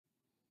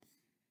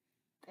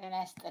ጤና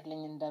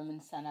ይስጥልኝ እንደምን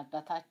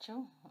ሰነበታችሁ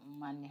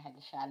ማን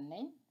ያህልሻል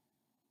ነኝ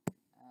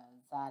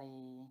ዛሬ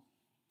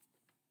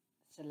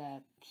ስለ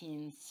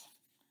ቲምስ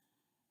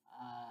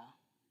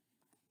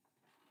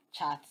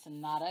ቻት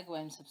ስናደርግ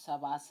ወይም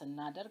ስብሰባ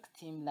ስናደርግ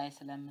ቲም ላይ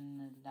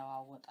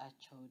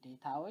ስለምንለዋወጣቸው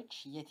ዴታዎች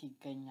የት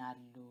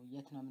ይገኛሉ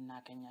የት ነው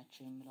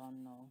የምናገኛቸው የሚለውን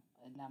ነው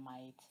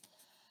ለማየት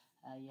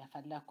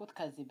የፈለኩት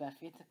ከዚህ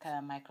በፊት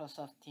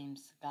ከማይክሮሶፍት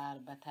ቲምስ ጋር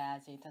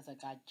በተያያዘ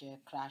የተዘጋጀ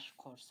ክራሽ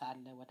ኮርስ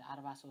አለ ወደ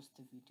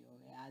 43 ቪዲዮ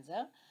የያዘ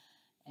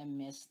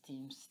ኤምኤስ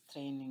ቲምስ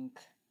ትሬኒንግ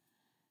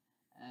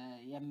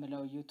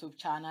የምለው ዩቲዩብ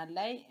ቻናል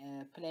ላይ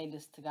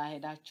ፕሌሊስት ጋር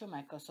ሄዳችሁ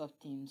ማይክሮሶፍት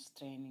ቲምስ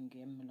ትሬኒንግ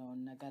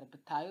የምለውን ነገር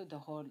ብታዩ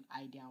the whole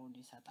አይዲያውን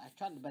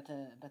ይሰጣችኋል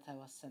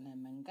በተወሰነ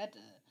መንገድ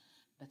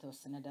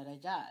በተወሰነ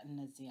ደረጃ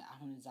እነዚህ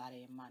አሁን ዛሬ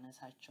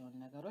የማነሳቸውን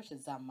ነገሮች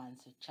እዛም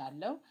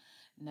ማንስቻለሁ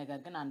ነገር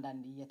ግን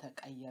አንዳንድ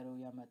እየተቀየሩ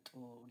የመጡ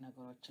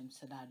ነገሮችም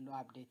ስላሉ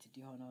አፕዴትድ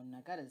የሆነውን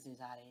ነገር እዚህ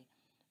ዛሬ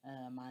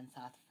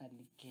ማንሳት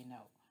ፈልጌ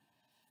ነው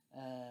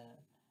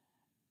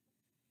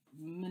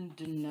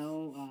ምንድነው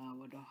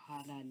ወደ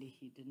ኋላ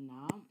ልሂድና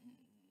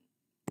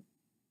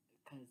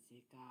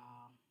ከዚህ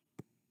ጋር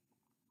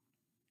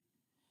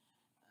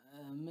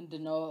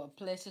ምንድነው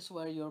places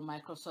where your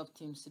Microsoft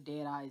Teams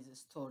data is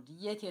stored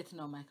የት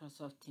ነው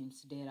Microsoft Teams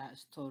data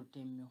stored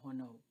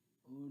የሚሆነው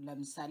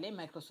ለምሳሌ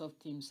Microsoft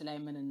Teams ላይ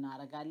ምን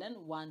እናረጋለን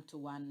one to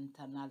one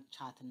internal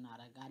chat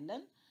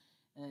እናረጋለን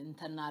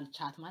internal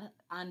chat ማለት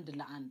አንድ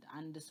ለአንድ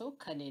አንድ ሰው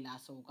ከሌላ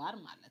ሰው ጋር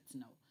ማለት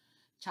ነው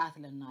chat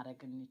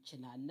ልናረግ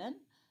እንችላለን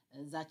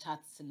እዛ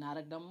ቻት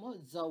ስናረግ ደግሞ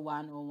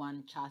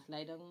the101 ቻት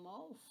ላይ ደግሞ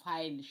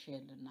ፋይል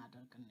ሼር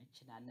ልናደርግ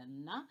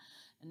እንችላለንና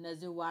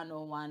እነዚህ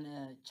 101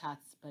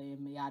 ቻትስ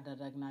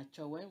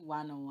ያደረግናቸው ወይ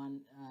 101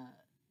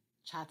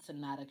 ቻት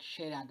ስናረግ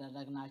ሼር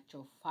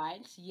ያደረግናቸው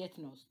ፋይልስ የት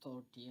ነው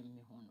ስቶርድ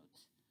የሚሆኑት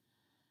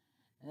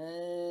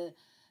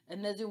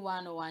እነዚህ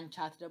 101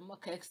 ቻት ደግሞ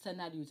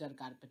ከኤክስተርናል ዩዘር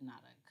ጋር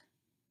ብናረግ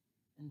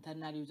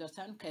ኢንተርናል ዩዘር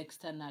ሳይሆን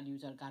ከኤክስተርናል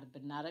ዩዘር ጋር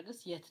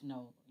ብናረግስ የት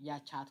ነው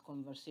ያ ቻት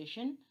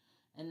ኮንቨርሴሽን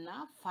እና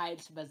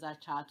ፋይልስ በዛ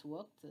ቻት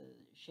ወቅት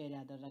ሼር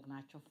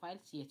ያደረግናቸው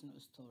ፋይልስ የት ነው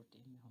ስቶርድ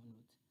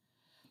የሚሆኑት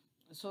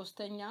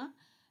ሶስተኛ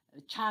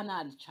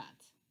ቻናል ቻት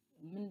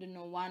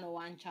ምንድነው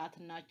 101 ቻት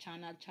እና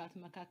ቻናል ቻት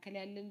መካከል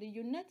ያለ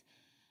ልዩነት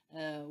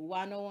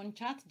 101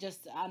 ቻት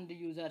just አንድ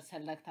ዩዘር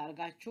ሰሌክት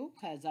አድርጋችሁ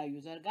ከዛ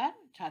ዩዘር ጋር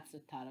ቻት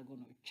ስታረጉ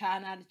ነው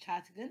ቻናል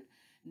ቻት ግን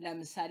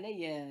ለምሳሌ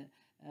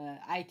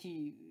የአይቲ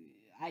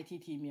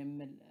ቲም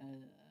የሚል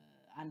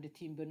አንድ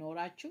ቲም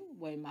ብኖራችሁ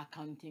ወይም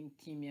አካውንቲንግ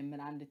ቲም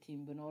የሚል አንድ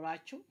ቲም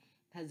ብኖራችሁ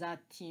ከዛ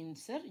ቲም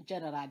ስር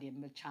ጀነራል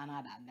የሚል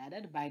ቻናል አለ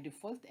አይደል by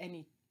default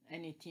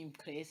any team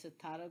create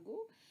ስታረጉ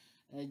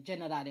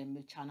ጀነራል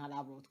የሚል ቻናል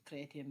አብሮት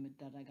ክሬት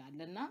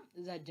የሚደረጋልና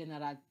እዛ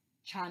ጀነራል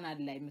ቻናል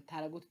ላይ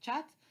የምታረጉት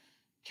ቻት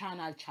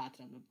ቻናል ቻት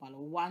ነው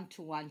የሚባለው one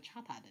to one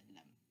ቻት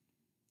አይደለም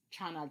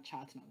ቻናል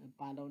ቻት ነው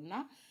የሚባለውና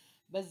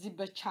በዚህ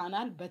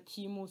በቻናል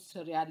በቲሙ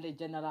ስር ያለ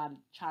ጀነራል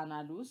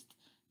ቻናል ውስጥ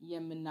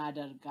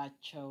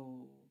የምናደርጋቸው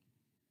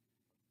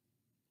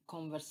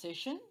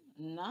ኮንቨርሴሽን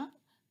እና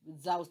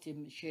እዛው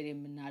ሼር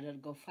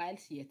የምናደርገው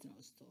ፋይልስ የት ነው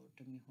ስቶርድ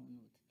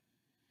የሚሆኑት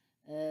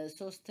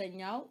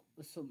ሶስተኛው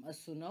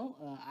እሱ ነው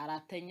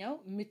አራተኛው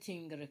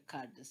ሚቲንግ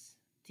ሪካርድስ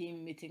ቲም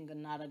ሚቲንግ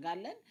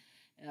እናረጋለን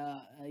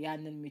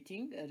ያንን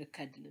ሚቲንግ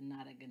ሪከርድ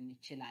ልናረግ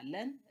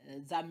እንችላለን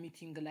እዛ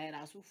ሚቲንግ ላይ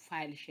ራሱ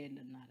ፋይል ሼር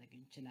ልናረግ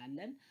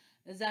እንችላለን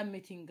እዛ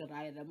ሚቲንግ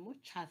ላይ ደግሞ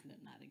ቻት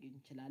ልናረግ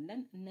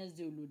እንችላለን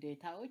እነዚህ ሁሉ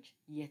ዴታዎች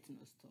የት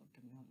ነው ስቶርድ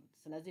የሚሆኑት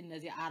ስለዚህ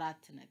እነዚህ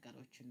አራት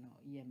ነገሮች ነው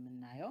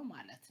የምናየው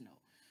ማለት ነው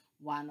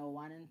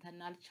 101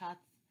 internal chat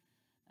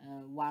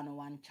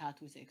 101 chat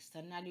with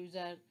external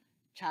user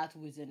chat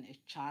within a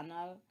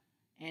channel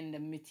and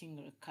the meeting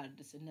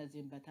records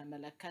እነዚህን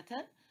በተመለከተ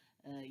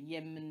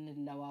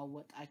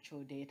የምንለዋወጣቸው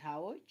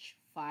ዴታዎች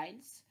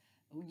ፋይልስ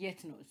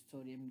የት ነው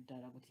ስቶር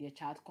የሚደረጉት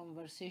የቻት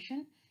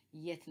ኮንቨርሴሽን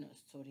የት ነው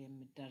ስቶር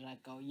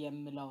የሚደረገው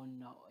የሚለው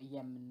ነው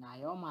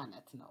የምናየው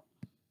ማለት ነው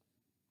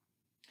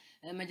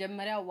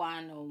መጀመሪያ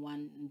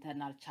 101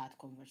 internal chat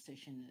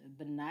conversation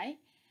ብናይ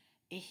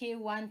ይሄ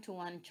one to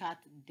one chat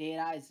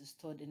data is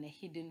stored in a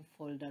hidden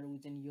folder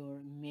within your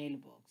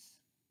mailbox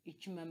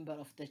each member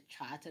of the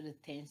chat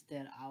retains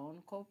their own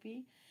copy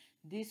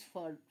this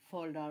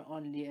folder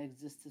only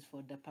exists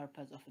for the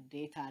purpose of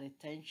data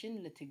retention,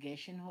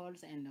 litigation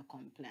holds, and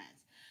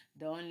compliance.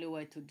 The only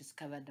way to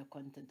discover the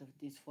content of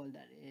this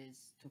folder is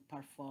to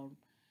perform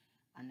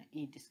an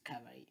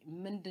e-discovery.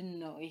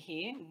 ምንድነው ይሄ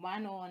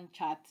 101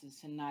 ቻት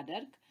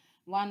ስናደርግ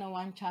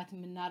 101 ቻት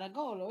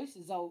የምናረጋው ኦልዌይስ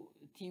እዛው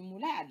ቲሙ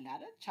ላይ አለ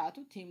አይደል ቻቱ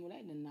ቲሙ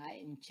ላይ ልናይ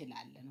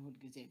እንችላለን ሁሉ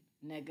ጊዜ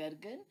ነገር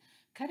ግን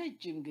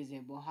ከረጅም ጊዜ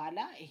በኋላ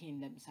ይሄን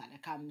ለምሳሌ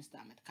ከ5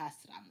 አመት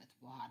ከ10 አመት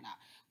በኋላ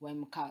ወይም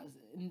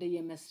እንደ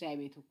የመስሪያ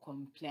ቤቱ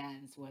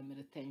ኮምፕላያንስ ወይም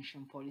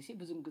ሪቴንሽን ፖሊሲ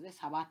ብዙም ጊዜ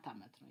 7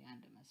 አመት ነው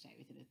ያንድ መስሪያ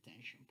ቤት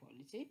ሪቴንሽን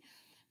ፖሊሲ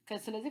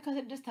ስለዚህ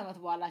ከ6 አመት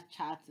በኋላ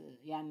ቻት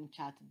ያን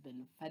ቻት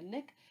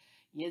ብንፈልግ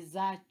የዛ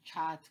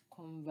ቻት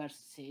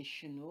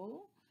ኮንቨርሴሽኑ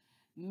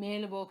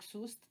ሜልቦክስ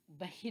ውስጥ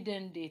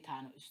በሂደን ዴታ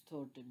ነው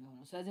ስቶርድ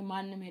የሚሆነው። ስለዚህ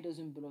ማንም ሄዶ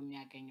ዝም ብሎ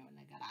የሚያገኘው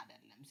ነገር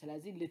አይደለም።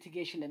 ስለዚህ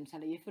ሊቲጌሽን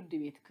ለምሳሌ የፍርድ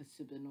ቤት ክስ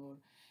ብኖር፣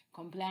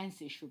 ኮምፕላያንስ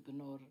ኢሹ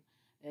ብኖር፣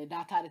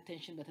 ዳታ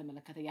ሪቴንሽን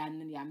በተመለከተ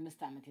ያንን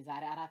የ5 ዓመት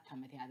የዛሬ 4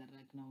 ዓመት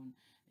ያደረግነውን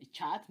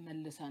ቻት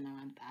መልሰን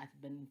ማምጣት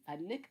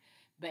ብንፈልግ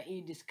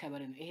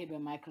በኢዲስከቨሪ ነው። ይሄ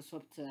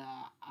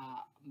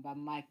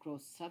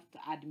በማይክሮሶፍት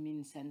አድሚን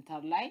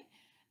ሴንተር ላይ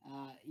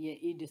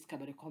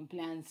የኢዲስከቨሪ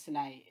ኮምፕላያንስ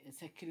ላይ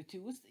ሴኩሪቲ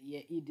ውስጥ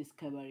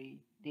የኢዲስከቨሪ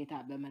ዴታ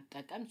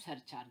በመጠቀም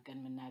ሰርች አድርገን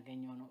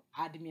የምናገኘው ነው።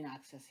 አድሚን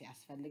አክሰስ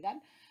ያስፈልጋል።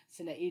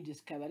 ስለ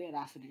ኢዲስከቨሪ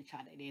ራሱን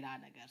የቻለ ሌላ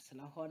ነገር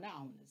ስለሆነ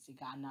አሁን እዚህ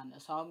ጋር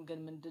እናነሳውም። ግን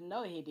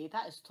ምንድነው ይሄ ዴታ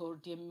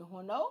ስቶርድ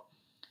የሚሆነው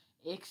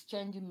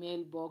ኤክስቼንጅ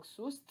ሜል ቦክስ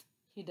ውስጥ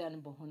ሂደን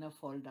በሆነ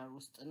ፎልደር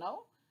ውስጥ ነው።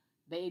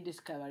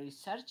 በኢዲስከቨሪ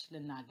ሰርች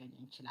ልናገኝ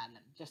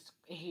እንችላለን። ጀስት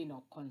ይሄ ነው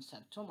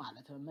ኮንሰፕቱ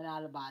ማለት ነው።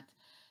 ምናልባት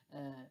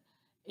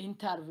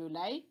ኢንተርቪው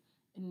ላይ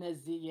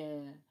እነዚህ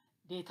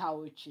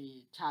የዴታዎች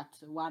ቻት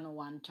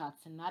ዋን ቻት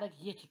ስናደርግ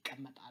የት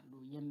ይቀመጣሉ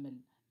የሚል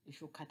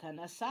ኢሹ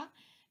ከተነሳ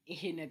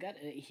ይሄ ነገር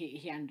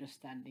ይሄ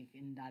አንደርስታንዲንግ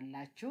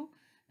እንዳላችሁ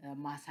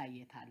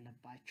ማሳየት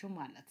አለባችሁ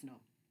ማለት ነው።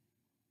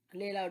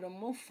 ሌላው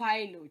ደግሞ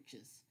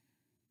ፋይሎችስ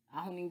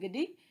አሁን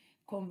እንግዲህ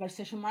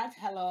ኮንቨርሴሽን ማለት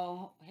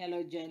ሄሎ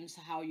ጄምስ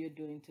ሃው ዩ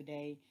ዱይንግ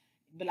ቱዴይ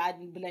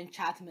ብለን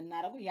ቻት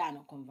የምናደርገው ያ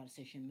ነው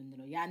ኮንቨርሴሽን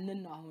የምንለው። ያንን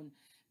ነው አሁን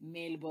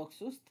ሜል ቦክስ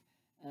ውስጥ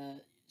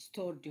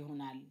ስቶርድ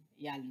ይሆናል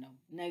ያልነው።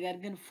 ነገር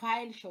ግን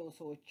ፋይል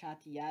ሰዎች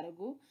ቻት እያደረጉ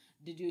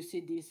did you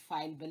see this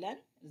ፋይል ብለን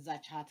እዛ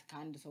ቻት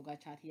ከአንድ ሰው ጋር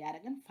ቻት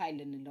እያደረግን ፋይል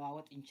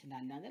ልንለዋወጥ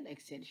እንችላለን አይደል?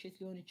 ኤክሴል ሺት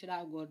ሊሆን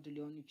ይችላል፣ ወርድ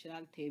ሊሆን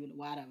ይችላል፣ ቴብል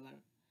whatever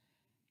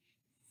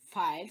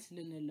ፋይልስ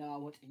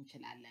ልንለዋወጥ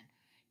እንችላለን።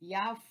 ያ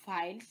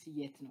ፋይልስ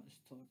የት ነው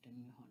ስቶርድ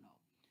የሚሆነው?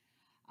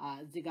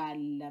 እዚህ ጋር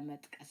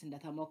ለመጥቀስ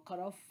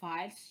እንደተሞከረው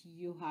files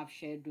you have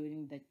shared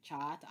during the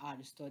chat are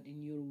stored in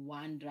your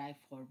OneDrive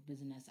for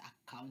Business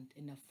account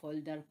in a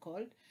folder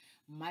called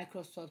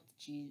Microsoft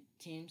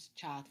Teams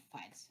chat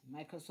files.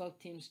 Microsoft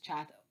Teams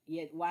chat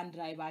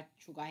OneDrive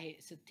ጋር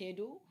ስትሄዱ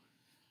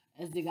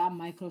እዚህ ጋር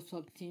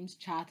Microsoft Teams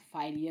chat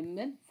file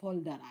የሚል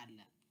ፎልደር አለ።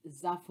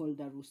 እዛ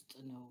ፎልደር ውስጥ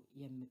ነው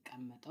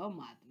የሚቀመጠው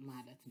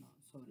ማለት ነው።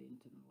 ሶሪ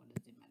እንትን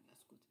ወደዚህ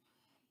መለስኩት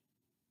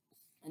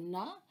እና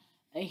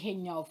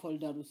ይሄኛው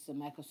ፎልደር ውስጥ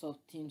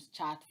ማይክሮሶፍት ቲምስ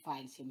ቻት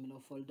ፋይልስ የሚለው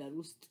ፎልደር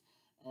ውስጥ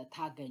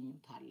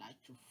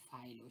ታገኙታላችሁ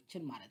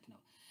ፋይሎችን ማለት ነው።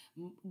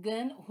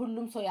 ግን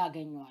ሁሉም ሰው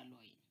ያገኘዋል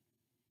ወይ?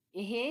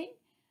 ይሄ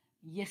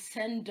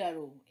የሰንደሩ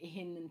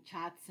ይሄንን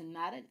ቻት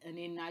ስናደርግ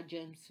እኔና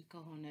ጄምስ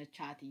ከሆነ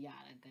ቻት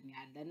እያደረግን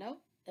ያለ ነው።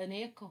 እኔ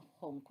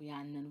ከሆንኩ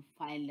ያንን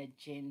ፋይል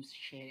ለጄምስ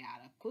ሼር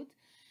ያደረኩት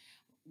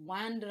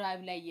ዋን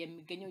ድራይቭ ላይ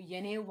የሚገኘው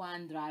የኔ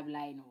ዋን ድራይቭ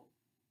ላይ ነው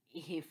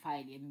ይሄ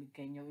ፋይል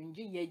የሚገኘው እንጂ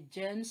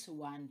የጄምስ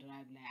ዋን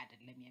ድራይቭ ላይ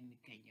አይደለም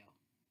የሚገኘው።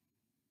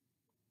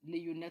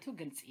 ልዩነቱ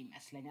ግልጽ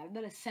ይመስለኛል።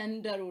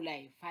 ሰንደሩ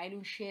ላይ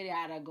ፋይሉን ሼር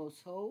ያደረገው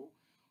ሰው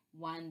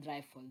ዋን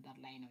ድራይቭ ፎልደር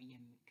ላይ ነው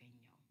የሚገኘው።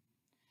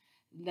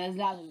 ለዛ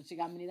እዚህ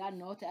ጋር ምን ይላል?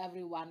 not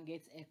everyone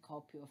gets a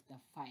copy of the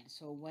file,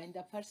 so when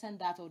the person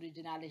that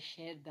originally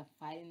shared the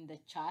file in the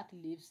chat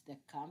leaves the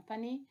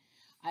company,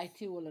 IT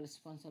will be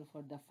responsible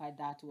for the file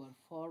that were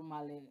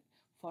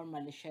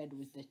formally shared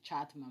with the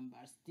chat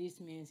members. This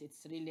means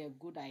it's really a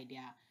good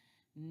idea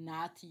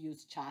not to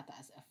use chat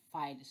as a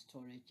file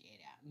storage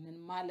area. ምን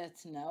ማለት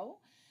ነው?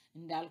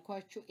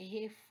 እንዳልኳችሁ ይሄ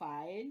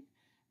ፋይል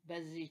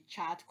በዚህ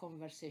ቻት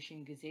ኮንቨርሴሽን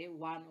ጊዜ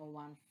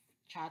 101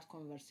 ቻት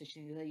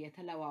ኮንቨርሴሽን ጊዜ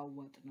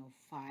የተለዋወጥ ነው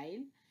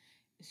ፋይል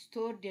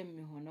ስቶርድ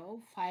የሚሆነው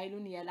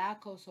ፋይሉን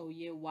የላከው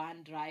ሰውዬ ዋን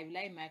ድራይቭ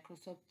ላይ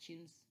ማይክሮሶፍት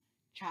ቲምስ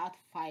ቻት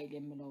ፋይል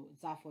የሚለው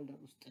እዛ ፎልደር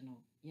ውስጥ ነው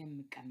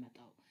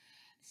የሚቀመጠው።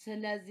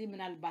 ስለዚህ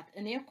ምናልባት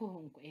እኔ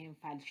ከሆንኩ ይሄን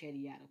ፋይል ሼር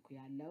እያደረኩ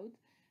ያለሁት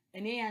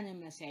እኔ ያንን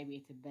መስሪያ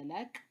ቤት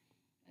በለቅ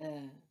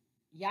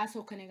ያ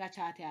ሰው ከኔ ጋር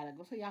ቻት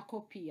ያደረገው ሰው ያ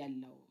ኮፒ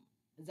ያለው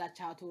እዛ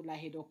ቻቱ ላይ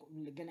ሄዶ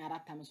ግን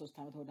 4 ዓመት 3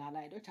 ዓመት ወደ ኋላ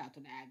ሄዶ ቻቱ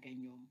ላይ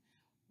አያገኘውም።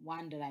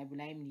 ዋን ድራይቭ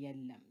ላይም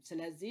የለም።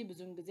 ስለዚህ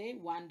ብዙን ጊዜ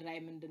ዋን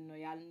ድራይቭ ምንድነው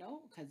ያልነው?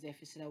 ከዚህ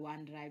በፊት ስለ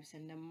ዋን ድራይቭ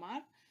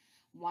ስንማር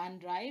ዋን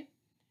ድራይቭ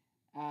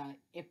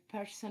a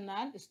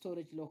personal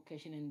storage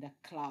location in the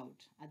cloud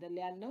አይደል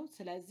ያለው።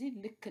 ስለዚህ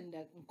ልክ እንደ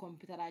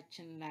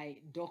ኮምፒውተራችን ላይ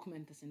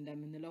ዶክመንትስ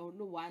እንደምንለው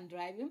ሁሉ ዋን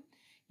ድራይቭም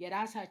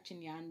የራሳችን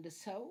የአንድ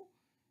ሰው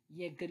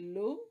የግሉ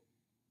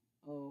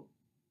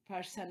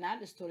ፐርሰናል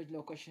ስቶሬጅ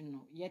ሎኬሽን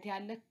ነው። የት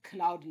ያለ?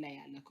 ክላውድ ላይ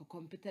ያለ፣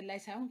 ኮምፒውተር ላይ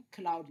ሳይሆን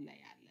ክላውድ ላይ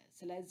ያለ።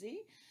 ስለዚህ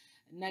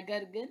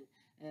ነገር ግን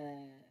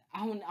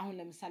አሁን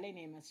ለምሳሌ እኔ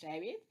መስሪያ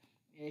ቤት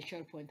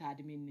ሼርፖይንት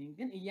አድሚን ነኝ፣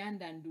 ግን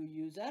እያንዳንዱ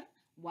ዩዘር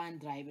ዋን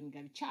ድራይቭን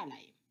ገብቼ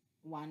አላይም።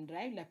 ዋን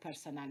ድራይቭ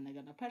ለፐርሰናል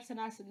ነገር ነው።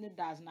 ፐርሰናል ስንል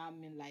ዳዝና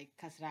ምን ላይ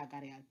ከስራ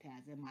ጋር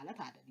ያልተያዘ ማለት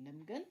አይደለም፣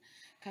 ግን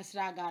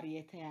ከስራ ጋር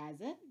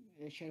የተያዘ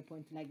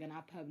ሼርፖይንት ላይ ገና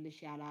ፐብሊሽ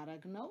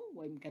ያላረግ ነው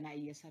ወይም ገና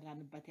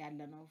እየሰራንበት ያለ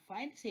ነው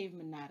ፋይል ሴቭ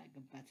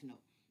የምናረግበት ነው።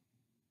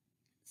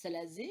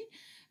 ስለዚህ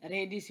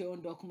ሬዲ ሲሆን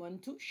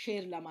ዶክመንቱ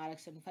ሼር ለማድረግ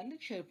ስንፈልግ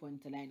ሼር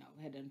ፖይንት ላይ ነው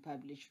ሄደን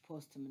ፐብሊሽ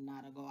ፖስት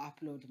የምናደርገው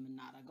አፕሎድ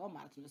የምናደርገው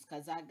ማለት ነው።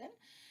 እስከዛ ግን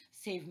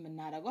ሴቭ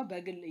የምናደርገው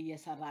በግል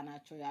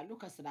እየሰራናቸው ያሉ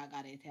ከስራ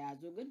ጋር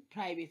የተያዙ ግን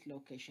ፕራይቬት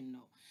ሎኬሽን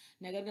ነው።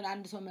 ነገር ግን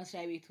አንድ ሰው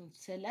መስሪያ ቤቱን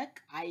ስለቅ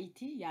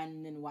አይቲ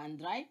ያንን ዋን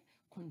ድራይቭ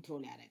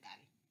ኮንትሮል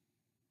ያደርጋል።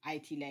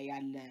 አይቲ ላይ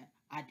ያለ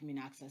አድሚን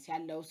አክሰስ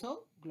ያለው ሰው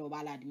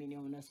ግሎባል አድሚን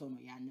የሆነ ሰው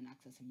ነው ያንን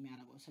አክሰስ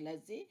የሚያደርገው።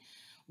 ስለዚህ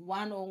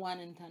ዋን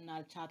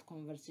ኢንተርናል ቻት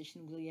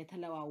ኮንቨርሴሽን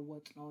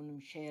የተለዋወጥነውንም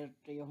ሼር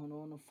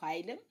የሆነውን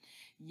ፋይልም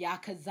ያ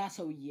ከዛ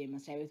ሰውዬ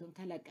መስሪያ ቤቱን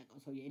ከለቀቀው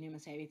ሰውዬ እኔ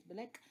መስሪያ ቤት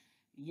ብለቅ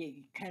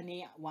ከኔ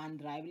ዋን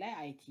ድራይቭ ላይ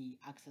አይቲ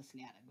አክሰስ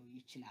ሊያደርገው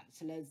ይችላል።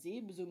 ስለዚህ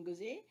ብዙን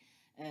ጊዜ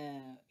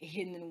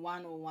ይሄንን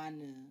ዋን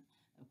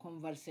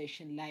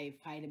ኮንቨርሴሽን ላይ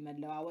ፋይል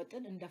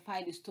መለዋወጥን እንደ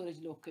ፋይል ስቶሬጅ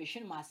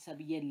ሎኬሽን ማሰብ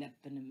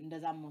የለብንም፣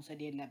 እንደዛም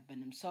መውሰድ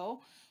የለብንም። ሰው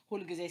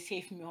ሁል ጊዜ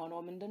ሴፍ የሚሆነው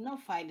ምንድነው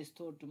ፋይል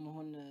ስቶርድ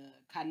መሆን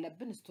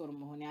ካለብን ስቶር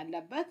መሆን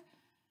ያለበት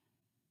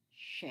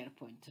ሼር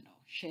ፖይንት ነው።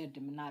 ሼርድ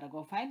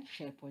የምናደርገው ፋይል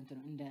ሼር ፖይንት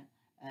ነው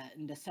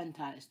እንደ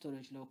ሰንትራል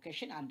ስቶሬጅ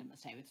ሎኬሽን አንድ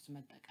መስሪያ ቤት ውስጥ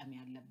መጠቀም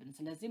ያለብን።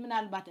 ስለዚህ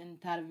ምናልባት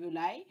ኢንተርቪው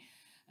ላይ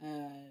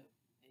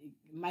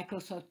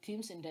ማይክሮሶፍት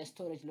ቲምስ እንደ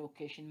ስቶሬጅ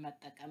ሎኬሽን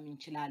መጠቀም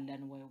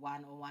እንችላለን ወይ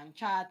ዋን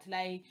ቻት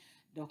ላይ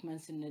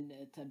ዶክመንት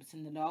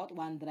ስንለዋወጥ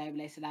ዋን ድራይቭ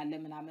ላይ ስላለ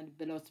ምናምን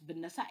ብለውት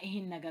ብነሳ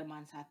ይሄን ነገር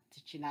ማንሳት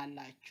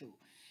ትችላላችሁ።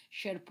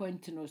 ሼር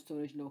ፖይንት ነው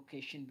ስቶሬጅ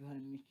ሎኬሽን ቢሆን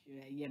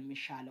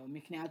የሚሻለው።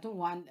 ምክንያቱም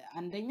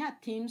አንደኛ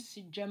ቲምስ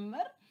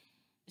ሲጀመር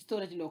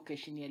ስቶሬጅ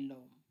ሎኬሽን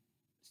የለውም።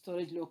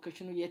 ስቶሬጅ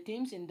ሎኬሽኑ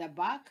የቲምስ እንደ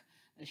ባክ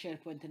ሼር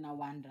ፖይንት እና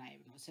ዋን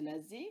ድራይቭ ነው።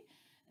 ስለዚህ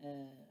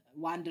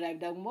ዋን ድራይቭ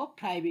ደግሞ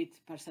ፕራይቬት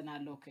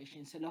ፐርሰናል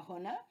ሎኬሽን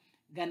ስለሆነ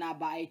ገና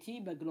በአይቲ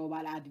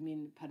በግሎባል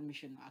አድሚን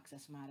ፐርሚሽን ነው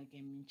አክሰስ ማድረግ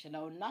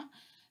የምንችለውና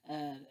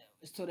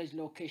ስቶሬጅ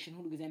ሎኬሽን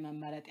ሁሉ ጊዜ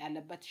መመረጥ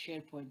ያለበት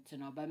ሼር ፖይንት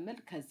ነው በሚል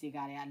ከዚህ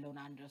ጋር ያለውን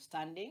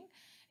አንደርስታንዲንግ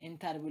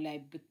ኢንተርቪው ላይ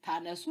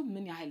ብታነሱ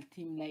ምን ያህል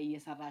ቲም ላይ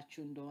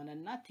እየሰራችሁ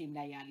እንደሆነና ቲም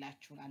ላይ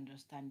ያላችሁን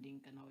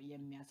አንደርስታንዲንግ ነው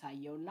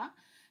የሚያሳየውና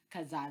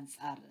ከዛ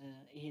አንፃር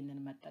ይሄንን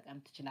መጠቀም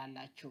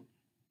ትችላላችሁ።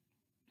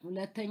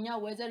 ሁለተኛ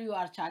whether you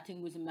are chatting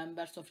with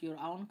members of your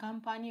own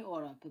company or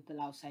people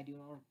outside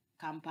your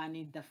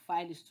company, the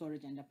file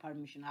storage and the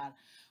permission are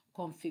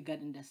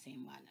configured in the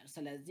same manner.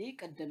 ስለዚህ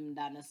ቅድም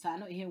እንዳነሳ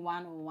ነው ይሄ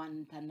ዋን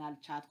ኢንተርናል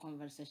ቻት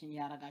ኮንቨርሴሽን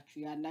ያረጋችሁ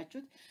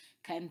ያላችሁት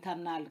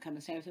ከኢንተርናል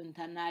ከመስሪያ ቤቱ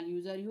ኢንተርናል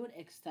ዩዘር ይሁን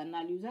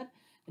ኤክስተርናል ዩዘር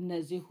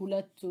እነዚህ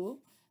ሁለቱ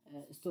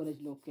ስቶሬጅ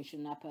ሎኬሽን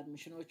እና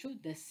ፐርሚሽኖቹ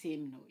the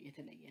same ነው፣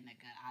 የተለየ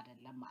ነገር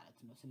አይደለም ማለት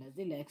ነው።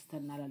 ስለዚህ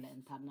ለኤክስተርናል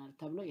ለኢንተርናል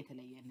ተብሎ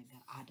የተለየ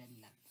ነገር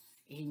አይደለም።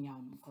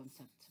 ይሄኛውንም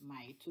ኮንሰፕት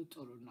ማየቱ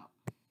ጥሩ ነው።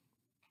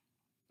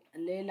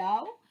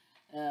 ሌላው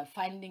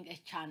ፋይንዲንግ a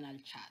channel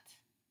chat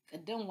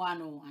ቅድም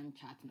ዋን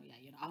ቻት ነው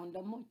ያየነው። አሁን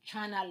ደግሞ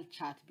ቻናል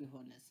ቻት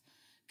ቢሆንስ?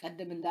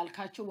 ቅድም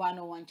እንዳልካችሁ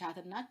ዋን ቻት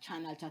እና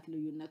ቻናል ቻት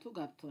ልዩነቱ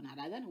ገብቶናል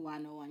አይደል?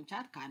 ዋን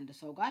ቻት ከአንድ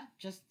ሰው ጋር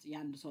ጀስት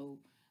ያንድ ሰው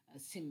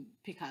ሲም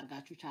ፒክ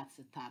አድርጋችሁ ቻት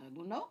ስታረጉ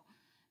ነው።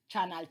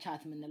 ቻናል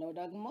ቻት የምንለው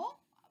ደግሞ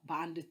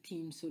በአንድ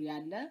ቲም ሱር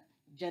ያለ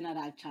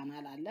ጀነራል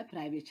ቻናል አለ፣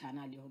 ፕራይቬት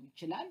ቻናል ሊሆን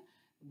ይችላል።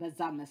 በዛ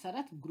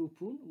መሰረት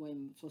ግሩፑን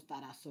ወይም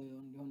 3-4 ሰው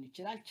ሊሆን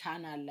ይችላል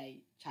ቻናል ላይ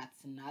ቻት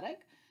ስናረግ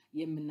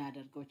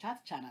የምናደርገው ቻት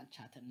ቻናል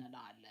ቻት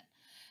እንለዋለን።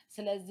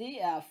 ስለዚህ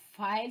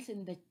ፋይልስ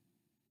in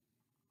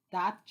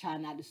that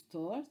channel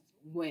stores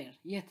where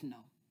የት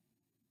ነው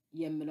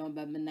የሚለውን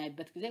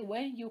በምናይበት ጊዜ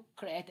when you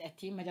create a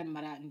team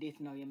መጀመሪያ እንዴት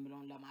ነው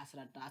የሚለውን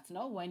ለማስረዳት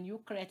ነው። when you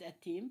create a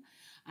team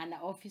and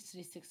an Office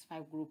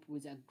 365 group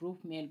with a group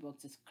mailbox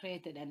is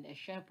created and a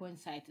SharePoint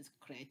site is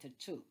created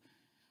too.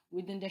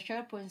 Within the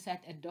SharePoint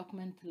site a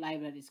document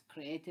library is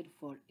created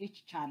for each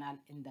channel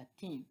in the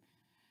team.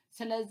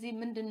 ስለዚህ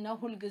ምንድነው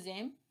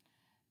ሁልጊዜም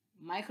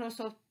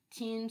ማይክሮሶፍት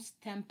ቲምስ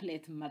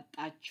ቴምፕሌት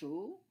መርጣችሁ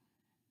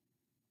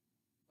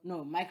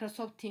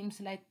ማይክሮሶፍት ቲምስ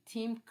ላይ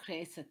ቲም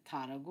ክሬት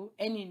ስታረጉ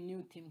any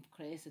new team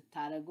ክሬት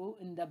ስታረጉ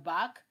in the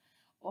back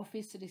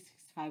Office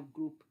 365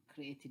 group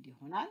created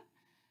ይሆናል።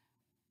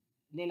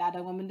 ሌላ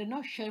ደግሞ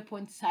ምንድነው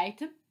SharePoint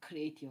ሳይትም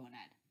ክሬት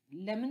ይሆናል።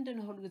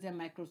 ለምንድነው ሁልጊዜ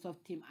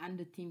ማይክሮሶፍት ቲም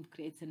አንድ ቲም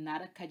ክሬት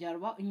ስናረግ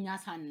ከጀርባው እኛ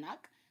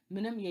ሳናቅ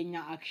ምንም የኛ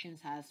አክሽን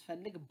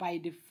ሳያስፈልግ by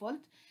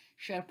default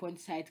SharePoint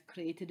ሳይት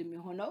ክሬትድ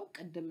የሚሆነው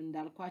ቅድም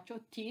እንዳልኳቸው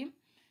ቲም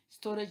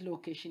ስቶሬጅ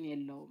ሎኬሽን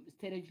የለውም።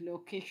 ስቶሬጅ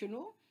ሎኬሽኑ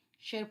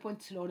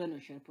SharePoint ስለሆነ ነው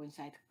SharePoint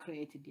ሳይት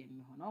ክሬትድ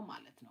የሚሆነው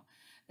ማለት ነው።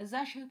 እዛ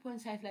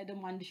SharePoint ሳይት ላይ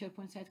ደግሞ አንድ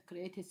SharePoint ሳይት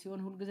ክሬትድ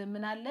ሲሆን ሁልጊዜ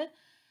ምን አለ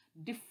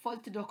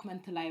ዲፎልት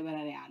ዶክመንት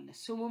ላይብራሪ አለ።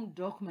 ስሙም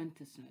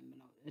ዶክመንትስ ነው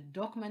የሚለው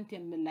ዶክመንት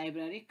የሚል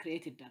ላይብራሪ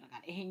ክሬት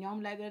ይደረጋል።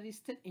 ይሄኛውም ላይብራሪ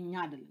ስትል እኛ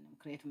አይደለም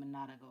ክሬት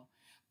የምናደርገው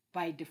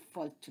by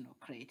default ነው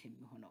ክሬት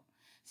የሚሆነው።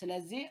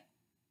 ስለዚህ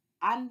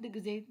አንድ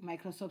ጊዜ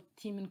ማይክሮሶፍት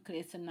ቲምን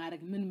ክሬት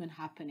ስናደርግ ምን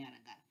happen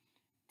ያደርጋል?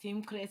 ቲም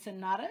ክሬት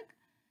ስናደርግ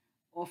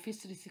ኦፊስ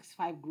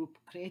 365 ግሩፕ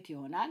ክሬት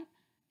ይሆናል፣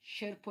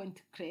 SharePoint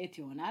ክሬት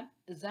ይሆናል።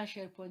 እዛ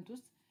SharePoint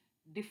ውስጥ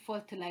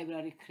ዲፎልት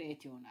ላይብራሪ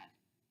ክሬት ይሆናል።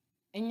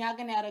 እኛ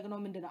ግን ያደረግነው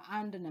ምንድነው?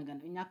 አንድ ነገር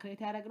ነው። እኛ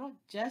ክሬት ያደረግነው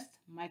just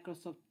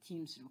ማይክሮሶፍት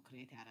ቲምስ ነው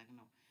ክሬት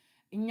ያደረግነው።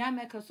 እኛ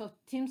ማይክሮሶፍት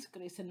ቲምስ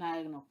ክሬት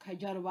ስናደርግ ነው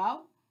ከጀርባው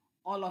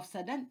all of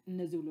sudden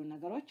እነዚህ ሁሉ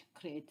ነገሮች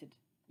ክሬትድ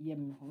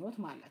የሚሆኑት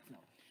ማለት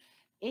ነው።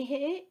 ይሄ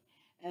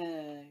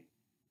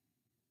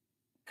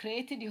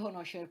created የሆነ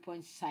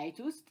SharePoint ሳይት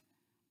ውስጥ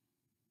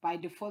by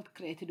default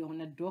created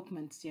የሆነ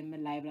documents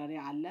የሚል library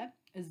አለ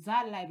እዛ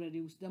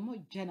library ውስጥ ደግሞ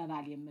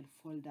general የሚል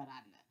folder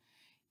አለ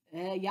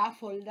ያ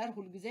folder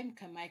ሁልጊዜም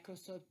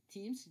ከማይክሮሶፍት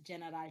ቲምስ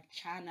general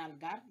channel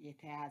ጋር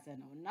የተያያዘ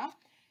ነውና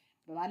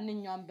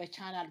በማንኛውም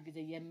በቻናል ጊዜ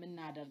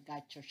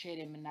የምናደርጋቸው ሼር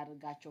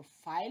የምናደርጋቸው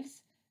ፋይልስ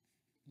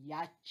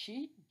ያቺ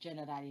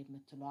general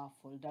የምትለው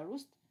folder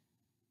ውስጥ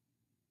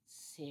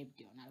saved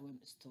ይሆናል ወይም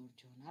stored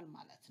ይሆናል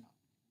ማለት ነው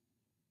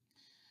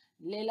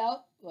ሌላው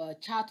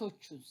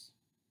ቻቶቹስ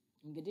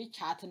እንግዲህ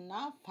ቻትና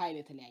ፋይል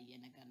የተለያየ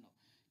ነገር ነው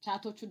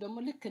ቻቶቹ ደግሞ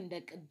ልክ እንደ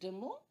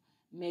ቅድሙ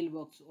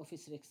ሜልቦክስ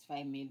ኦፊስ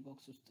 365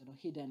 ሜልቦክስ ውስጥ ነው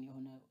ሂደን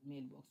የሆነ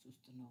ሜልቦክስ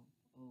ውስጥ ነው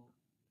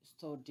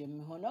stored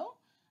የሚሆነው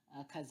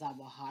ከዛ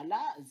በኋላ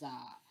እዛ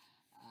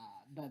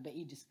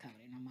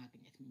በኢዲስከቨሪ ነው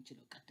ማግኘት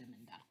የምንችለው ቀደም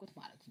እንዳልኩት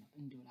ማለት ነው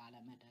እንዲሁ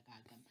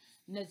ለማደጋገም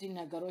እነዚህ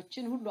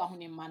ነገሮችን ሁሉ አሁን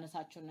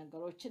የማነሳቸው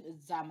ነገሮችን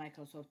እዛ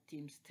ማይክሮሶፍት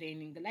ቲምስ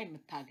ትሬኒንግ ላይ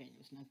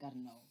የምታገኙት ነገር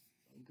ነው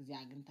ጊዜ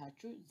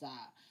አግኝታችሁ እዛ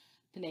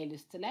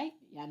ፕሌሊስት ላይ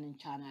ያንን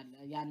ቻናል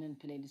ያንን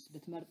ፕሌሊስት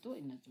ብትመርጡ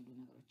እነዚህ ሁሉ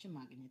ነገሮችን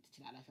ማግኘት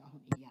ትችላላችሁ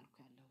አሁን እያልኩ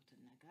ያለሁት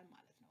ነገር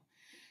ማለት ነው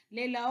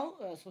ሌላው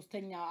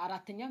ሶስተኛው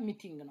አራተኛው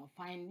ሚቲንግ ነው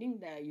finding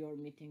your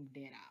meeting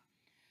data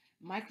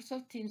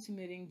Microsoft Teams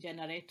meeting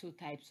generate two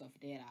types of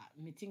data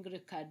meeting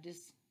records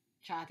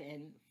chat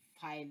and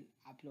file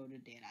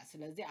uploaded data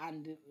ስለዚህ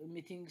አንድ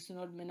ሚቲንግ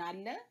ሲኖር ምን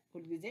አለ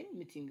ሁልጊዜ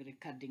ሚቲንግ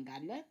ሪከርዲንግ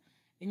አለ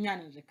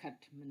እኛን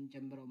ሪከርድ ምን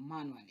ጀምረው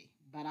ማኑዋሊ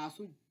በራሱ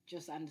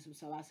just አንድ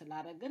ስብሰባ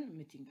ስላደረግን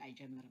ሚቲንግ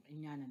አይጀምርም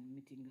እኛንን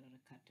ሚቲንግ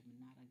ሪከርድ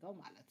የምናደርገው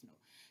ማለት ነው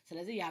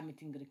ስለዚህ ያ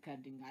ሚቲንግ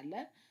ሪከርዲንግ አለ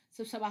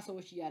ስብሰባ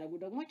ሰዎች ያደርጉ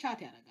ደግሞ ቻት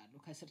ያደርጋሉ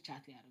ከስር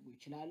ቻት ያደርጉ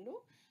ይችላሉ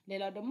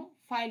ሌላው ደግሞ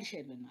ፋይል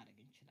ሼር ልናደርግ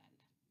እንችላለን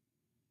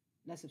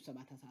ለስብሰባ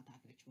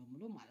ተሳታፊዎች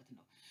በሙሉ ማለት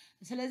ነው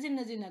ስለዚህ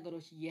እነዚህ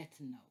ነገሮች የት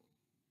ነው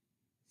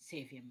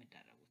ሴቭ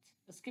የሚደረጉት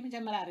እስኪ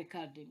መጀመሪያ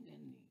ሪከርዲንግ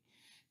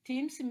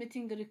ቲምስ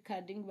ሚቲንግ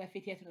ሪከርዲንግ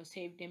በፊት የት ነው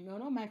ሴቭድ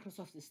የሚሆነው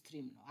ማይክሮሶፍት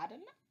ስትሪም ነው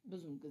አይደል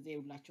ብዙ ጊዜ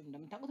ሁላችሁም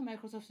እንደምታውቁት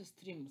ማይክሮሶፍት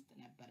ስትሪም ውስጥ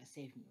ነበር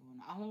ሴቭ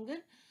የሚሆነው አሁን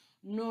ግን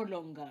ኖ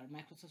ሎንገር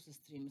ማይክሮሶፍት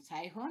ስትሪም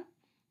ሳይሆን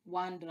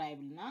ዋን ድራይቭ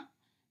እና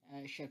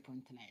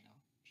ሼርፖይንት ላይ ነው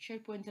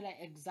ሼርፖይንት ላይ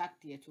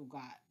ኤግዛክት የቱ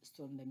ጋር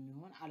ስቶር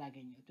እንደሚሆን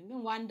አላገኘሁትም ግን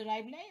ዋን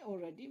ድራይቭ ላይ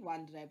ኦሬዲ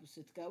ዋን ድራይቭ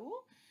ስትገቡ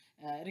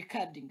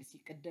ሪከርዲንግ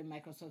ሲቀደም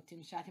ማይክሮሶፍት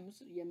ቲምስ ቻት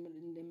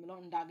እንደምለው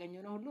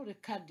እንዳገኘው ነው ሁሉ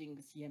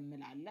ሪከርዲንግስ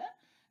የሚል አለ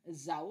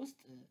እዛ ውስጥ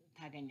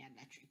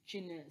ታገኛላችሁ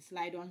እቺን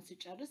ስላይዶን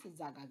ሲጨርስ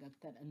እዛ ጋር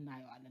ገብተን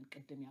እናየዋለን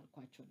ቅድም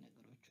ያልኳቸው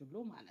ነገሮች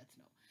ሁሉ ማለት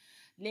ነው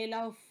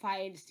ሌላው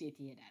ፋይል ስቴት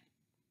ይሄዳል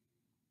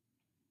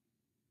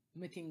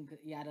ሚቲንግ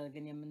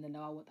ያደርግን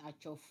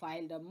የምንለዋወጣቸው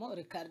ፋይል ደግሞ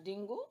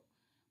ሪከርዲንጉ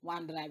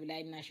ዋን ድራይቭ ላይ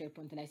እና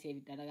ሼርፖይንት ላይ ሴቭ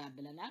ይደረጋል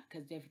ብለናል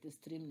ከዚህ በፊት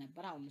ስትሪም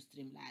ነበር አሁን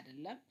ስትሪም ላይ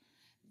አይደለም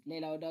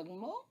ሌላው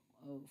ደግሞ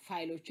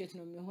ፋይሎች የት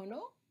ነው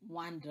የሚሆነው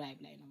ዋን ድራይቭ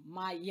ላይ ነው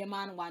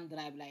የማን ዋን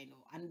ድራይቭ ላይ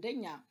ነው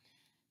አንደኛ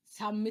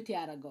ሳብሚት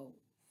ያደረገው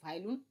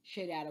ፋይሉን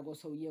ሼር ያደረገው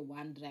ሰውዬ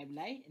ዋን ድራይቭ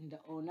ላይ እንደ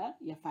ኦነር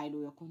የፋይሉ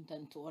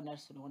የኮንተንት ኦነር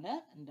ስለሆነ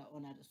እንደ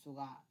ኦነር እሱ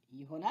ጋር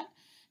ይሆናል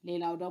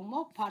ሌላው ደግሞ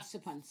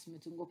ፓርቲሲፓንትስ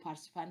ሚቲንጉ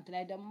ፓርቲሲፓንት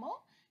ላይ ደግሞ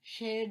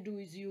shared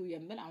with you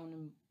የሚል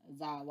አሁንም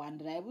እዛ ዋን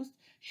ድራይቭ ውስጥ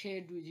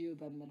shared with you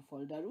በሚል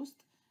ፎልደር ውስጥ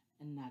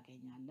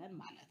እናገኛለን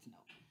ማለት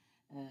ነው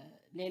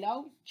ሌላው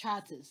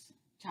ቻትስ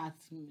ቻት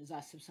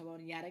እዛ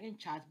ስብሰባውን ያደረግን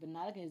ቻት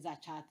ብናደርግ እዛ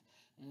ቻት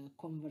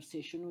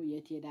ኮንቨርሴሽኑ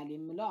የት ይሄዳል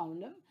የሚለው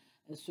አሁንም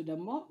እሱ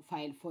ደግሞ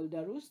ፋይል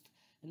ፎልደር ውስጥ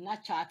እና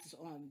ቻትስ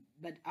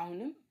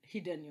አሁንም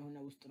ሂደን የሆነ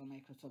ውስጥ ነው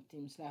ማይክሮሶፍት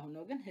ቲምስ ላይ ሆኖ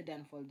ግን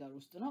ሂደን ፎልደር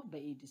ውስጥ ነው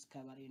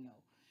በኢዲስከቨሪ ነው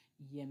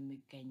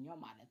የሚገኘው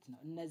ማለት ነው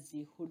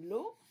እነዚህ ሁሉ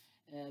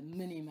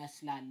ምን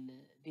ይመስላል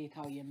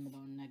ዴታው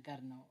የሚለው ነገር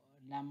ነው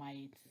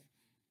ለማየት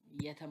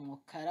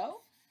የተሞከረው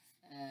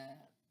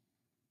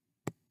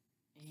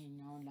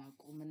ይሄኛው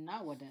ላቁምና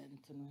ወደ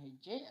እንትኑ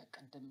ሄጄ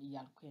ቀደም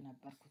ይያልኩ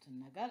የነበርኩትን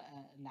ነገር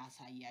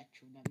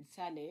ላሳያችሁ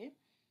ለምሳሌ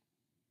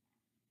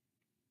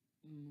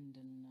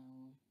ምንድነው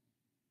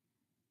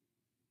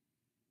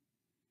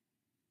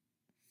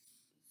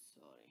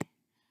ሶሪ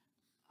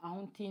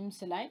አሁን ቲምስ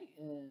ላይ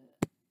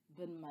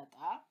ብንመጣ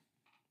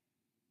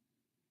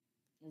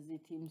እዚህ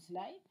ቲምስ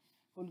ላይ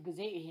ሁሉ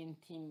ጊዜ ይሄን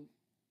ቲም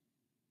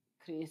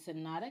ክሬት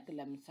እናደርግ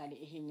ለምሳሌ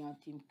ይሄኛው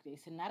ቲም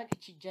ክሬት እናደርግ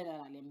እቺ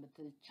ጀነራል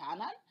የምትል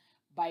ቻናል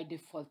ባይ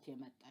ዲፎልት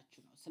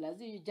የመጣችው ነው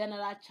ስለዚህ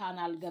ጀነራል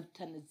ቻናል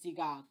ገብተን እዚህ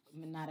ጋር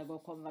የምናደርገው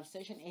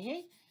ኮንቨርሴሽን ይሄ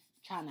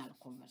ቻናል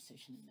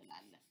ኮንቨርሴሽን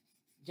እንላለን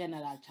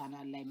ጀነራል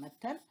ቻናል ላይ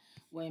መተን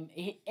ወይም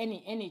ይሄ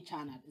ኤኒ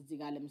ቻናል እዚህ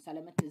ጋር ለምሳሌ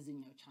መተን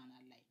እዚህኛው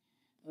ቻናል ላይ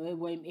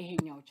ወይም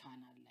ይሄኛው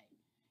ቻናል ላይ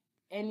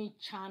ኤኒ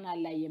ቻናል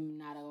ላይ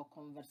የምናደርገው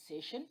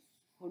ኮንቨርሴሽን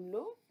ሁሉ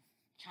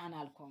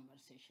ቻናል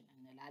ኮንቨርሴሽን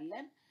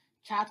እንላለን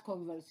ቻት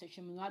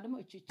ኮንቨርሴሽን ምን ማለት ነው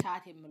እቺ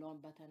ቻት የሚለውን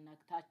በተን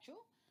ነክታችሁ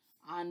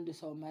አንድ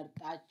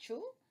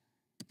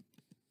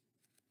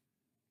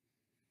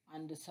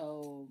ሰው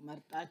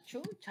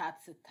መርጣችሁ ቻት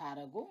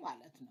ስታረጉ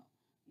ማለት ነው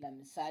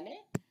ለምሳሌ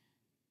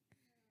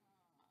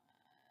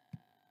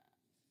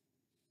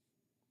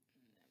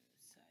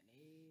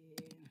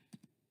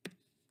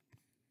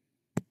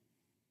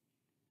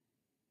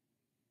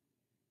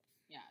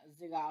ያ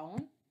እዚህ ጋር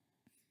አሁን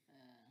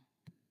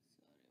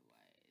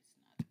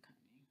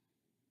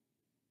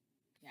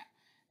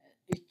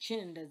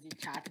እቺን እንደዚህ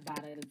ቻት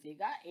ባረግ እዚህ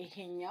ጋር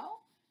ይሄኛው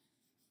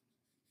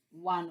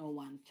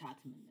 101 ቻት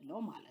ምንለው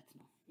ማለት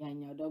ነው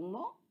ያኛው ደግሞ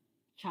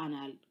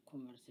ቻናል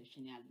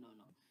ኮንቨርሴሽን ያልነው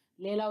ነው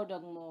ሌላው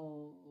ደግሞ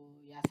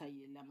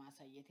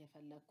ለማሳየት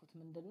የፈለኩት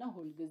ምንድነው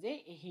ሁሉ ጊዜ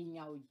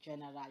ይሄኛው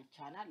ጀነራል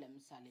ቻናል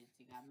ለምሳሌ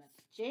እዚህ ጋር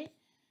መጥቼ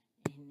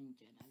ይሄንን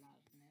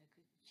ጀነራል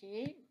ነክቼ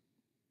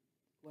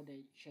ወደ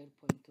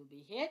ሼርፖይንቱ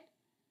ቢሄድ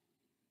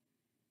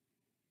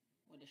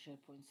ወደ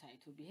ሼርፖይንት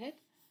ሳይቱ ቢሄድ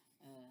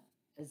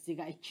እዚህ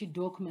ጋር እቺ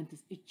ዶክመንት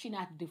እቺ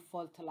ናት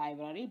ዲፎልት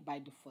ላይብራሪ ባይ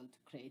ዲፎልት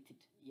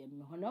ክሬትድ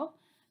የሚሆነው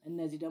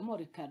እነዚህ ደግሞ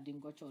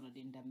ሪከርዲንጎች ኦሬዲ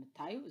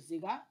እንደምታዩ እዚህ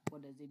ጋር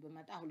ወደዚህ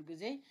በመጣ ሁሉ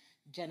ጊዜ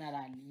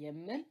ጀነራል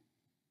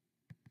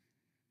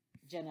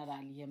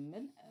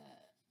የሚል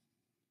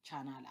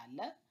ቻናል አለ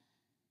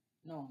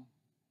ኖ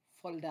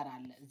ፎልደር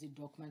አለ እዚህ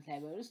ዶክመንት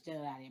ላይብራሪ ውስጥ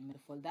ጀነራል የሚል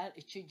ፎልደር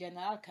እቺ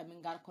ጀነራል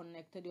ከምን ጋር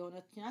ኮኔክትድ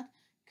የሆነች ናት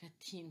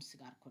ከቲምስ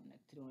ጋር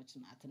ኮኔክትድ የሆነች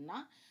ናትና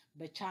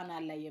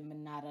በቻናል ላይ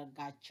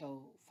የምናደርጋቸው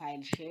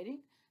ፋይል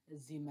ሼሪንግ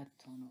እዚህ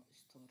መጥተው ነው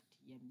ስቶርድ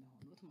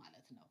የሚሆኑት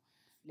ማለት ነው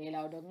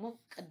ሌላው ደግሞ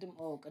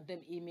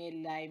ቅድም ኢሜል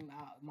ላይ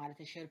ማለት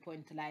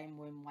ሼርፖይንት ላይ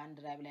ወይም ዋን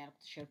ድራይቭ ላይ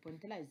ያልኩት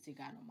ሼርፖይንት ላይ እዚህ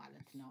ጋር ነው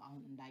ማለት ነው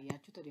አሁን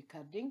እንዳያችሁት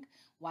ሪከርዲንግ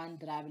ዋን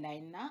ድራይቭ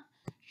ላይና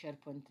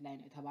ሼርፖይንት ላይ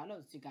ነው የተባለው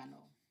እዚህ ጋር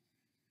ነው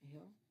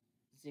ይሄው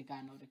እዚህ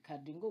ጋር ነው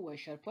ሪከርዲንጉ ወይ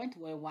ሼርፖይንት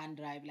ወይ ዋን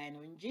ድራይቭ ላይ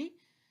ነው እንጂ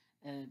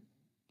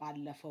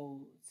ባለፈው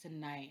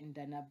ስናይ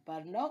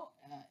እንደነበር ነው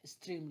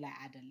ስትሪም ላይ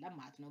አይደለም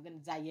ማለት ነው ግን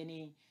ዛ የኔ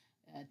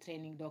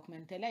training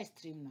document ላይ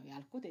stream ነው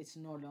ያልኩት it's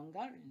no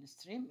longer in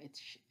stream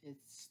it's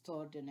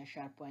stored in a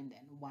SharePoint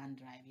and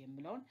OneDrive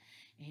የሚለውን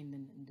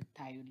ይሄንን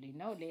እንድታዩልኝ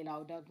ነው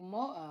ሌላው ደግሞ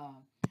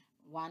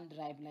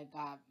OneDrive ላይ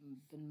ጋር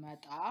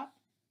ብንመጣ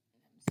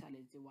ለምሳሌ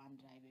እዚህ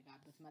OneDrive ጋር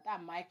ብትመጣ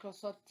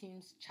Microsoft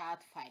Teams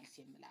chat files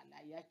የሚላል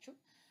አያችሁ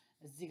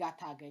እዚህ ጋር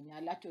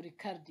ታገኛላችሁ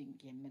ሪከርዲንግ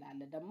የሚላል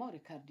ደግሞ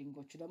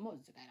ሪከርዲንጎቹ ደግሞ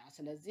እዚህ ጋር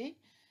ስለዚህ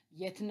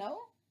የት ነው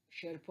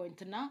SharePoint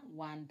እና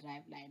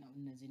OneDrive ላይ ነው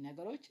እነዚህ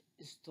ነገሮች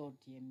ስቶርድ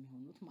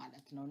የሚሆኑት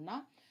ማለት ነውና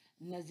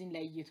እነዚህን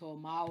ለይቶ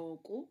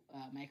ማወቁ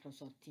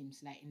Microsoft Teams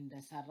ላይ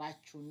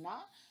እንደሰራችሁና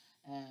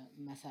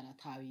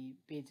መሰረታዊ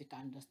ቤዚክ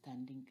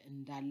አንደርስታንዲንግ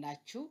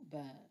እንዳላችሁ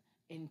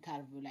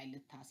በኢንተርቪው ላይ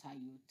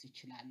ልታሳዩ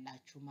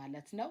ትችላላችሁ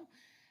ማለት ነው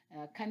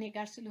ከኔ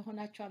ጋር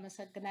ስለሆናችሁ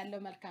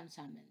አመሰግናለሁ መልካም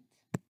ሳምንት